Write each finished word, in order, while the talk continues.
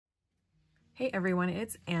Hey everyone,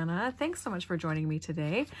 it's Anna. Thanks so much for joining me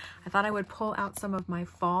today. I thought I would pull out some of my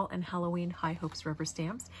fall and Halloween High Hopes rubber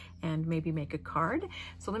stamps and maybe make a card.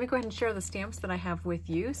 So let me go ahead and share the stamps that I have with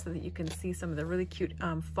you so that you can see some of the really cute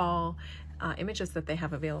fall images that they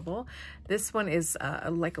have available. This one is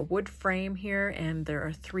like a wood frame here, and there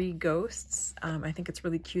are 3 ghosts. I think it's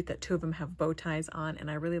really cute that 2 of them have bow ties on,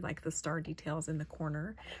 and I really like the star details in the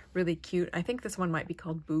corner. Really cute. I think this one might be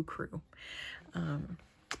called Boo Crew.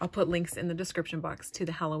 I'll put links in the description box to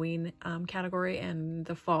the Halloween category and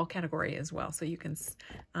the fall category as well, so you can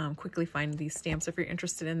quickly find these stamps if you're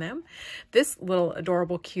interested in them. This little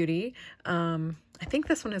adorable cutie, I think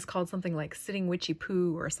this one is called something like Sitting Witchy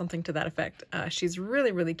Poo or something to that effect. She's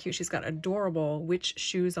really, really cute. She's got adorable witch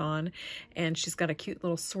shoes on, and she's got a cute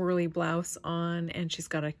little swirly blouse on, and she's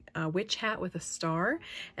got a witch hat with a star,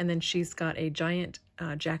 and then she's got a giant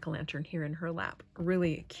jack-o'-lantern here in her lap.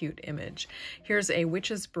 Really cute image. Here's a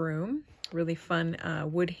witch's broom. Really fun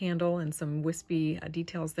wood handle and some wispy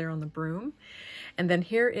details there on the broom. And then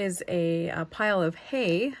here is a pile of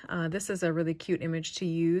hay. This is a really cute image to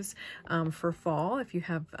use for fall. If you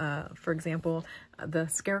have, for example, the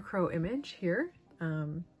Scarecrow image here.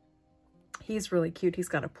 He's really cute. He's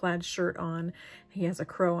got a plaid shirt on. He has a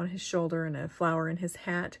crow on his shoulder and a flower in his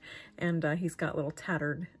hat. And he's got little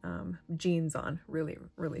tattered jeans on. Really,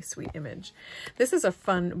 really sweet image. This is a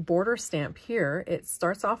fun border stamp here. It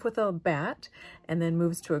starts off with a bat and then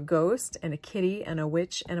moves to a ghost and a kitty and a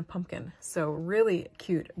witch and a pumpkin. So really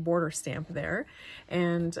cute border stamp there.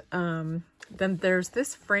 And then there's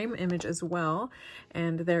this frame image as well.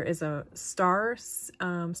 And there is a stars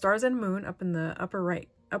and moon up in the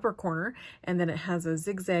upper corner, and then it has a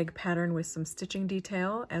zigzag pattern with some stitching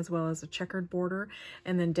detail as well as a checkered border,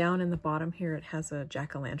 and then down in the bottom here it has a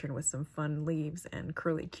jack-o'-lantern with some fun leaves and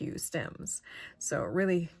curly Q stems. So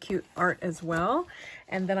really cute art as well.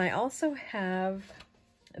 And then I also have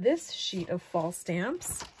this sheet of fall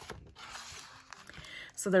stamps.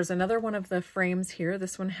 So there's another one of the frames here.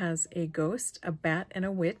 This one has a ghost, a bat, and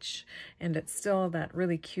a witch, and it's still that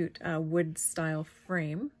really cute wood style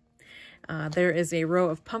frame. There is a row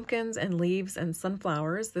of pumpkins and leaves and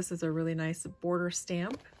sunflowers. This is a really nice border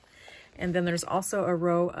stamp. And then there's also a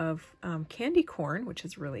row of candy corn, which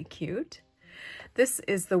is really cute. This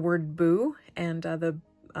is the word boo, and the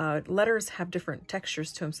letters have different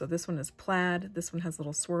textures to them. So this one is plaid, this one has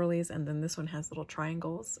little swirlies, and then this one has little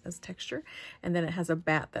triangles as texture. And then it has a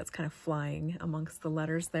bat that's kind of flying amongst the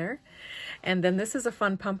letters there. And then this is a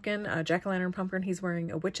fun pumpkin, a jack-o'-lantern pumpkin. He's wearing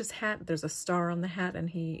a witch's hat. There's a star on the hat, and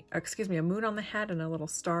a moon on the hat, and a little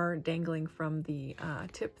star dangling from the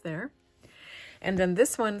tip there. And then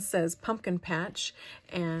this one says Pumpkin Patch,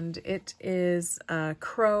 and it is a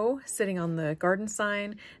crow sitting on the garden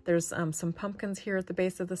sign. There's some pumpkins here at the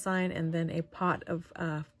base of the sign, and then a pot of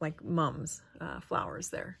like mums flowers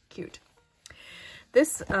there. Cute.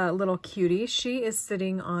 This little cutie, she is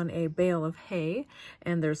sitting on a bale of hay,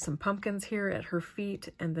 and there's some pumpkins here at her feet,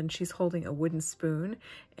 and then she's holding a wooden spoon,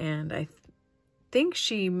 and I think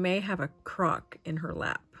she may have a crock in her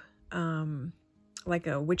lap, like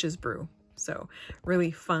a witch's brew. So really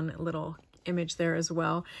fun little image there as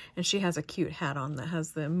well. And she has a cute hat on that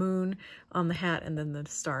has the moon on the hat and then the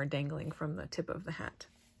star dangling from the tip of the hat.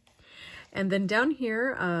 And then down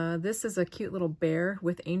here, this is a cute little bear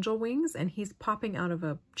with angel wings, and he's popping out of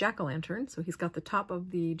a jack-o'-lantern. So he's got the top of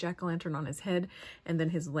the jack-o'-lantern on his head, and then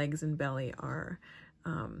his legs and belly are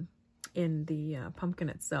in the pumpkin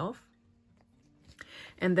itself.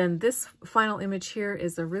 And then this final image here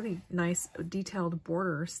is a really nice detailed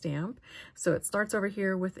border stamp. So it starts over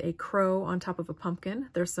here with a crow on top of a pumpkin.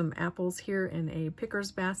 There's some apples here in a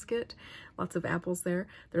picker's basket. Lots of apples there.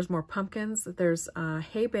 There's more pumpkins. There's a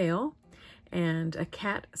hay bale and a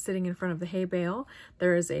cat sitting in front of the hay bale.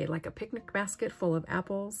 There is like a picnic basket full of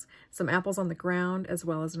apples, some apples on the ground, as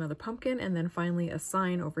well as another pumpkin, and then finally a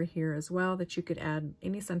sign over here as well that you could add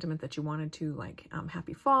any sentiment that you wanted to, like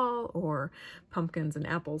happy fall or pumpkins and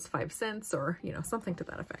apples 5 cents, or something to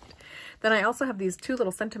that effect. Then I also have these 2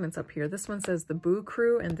 little sentiments up here. This one says the Boo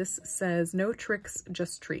Crew, and this says no tricks,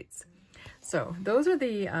 just treats. So those are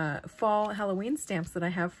the fall Halloween stamps that I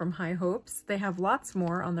have from High Hopes. They have lots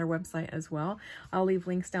more on their website as well. I'll leave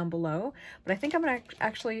links down below, but I think I'm going to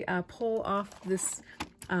actually pull off this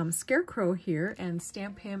Scarecrow here and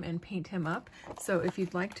stamp him and paint him up. So if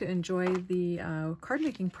you'd like to enjoy the card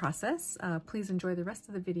making process, please enjoy the rest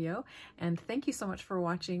of the video. And thank you so much for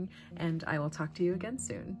watching, and I will talk to you again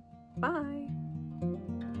soon. Bye!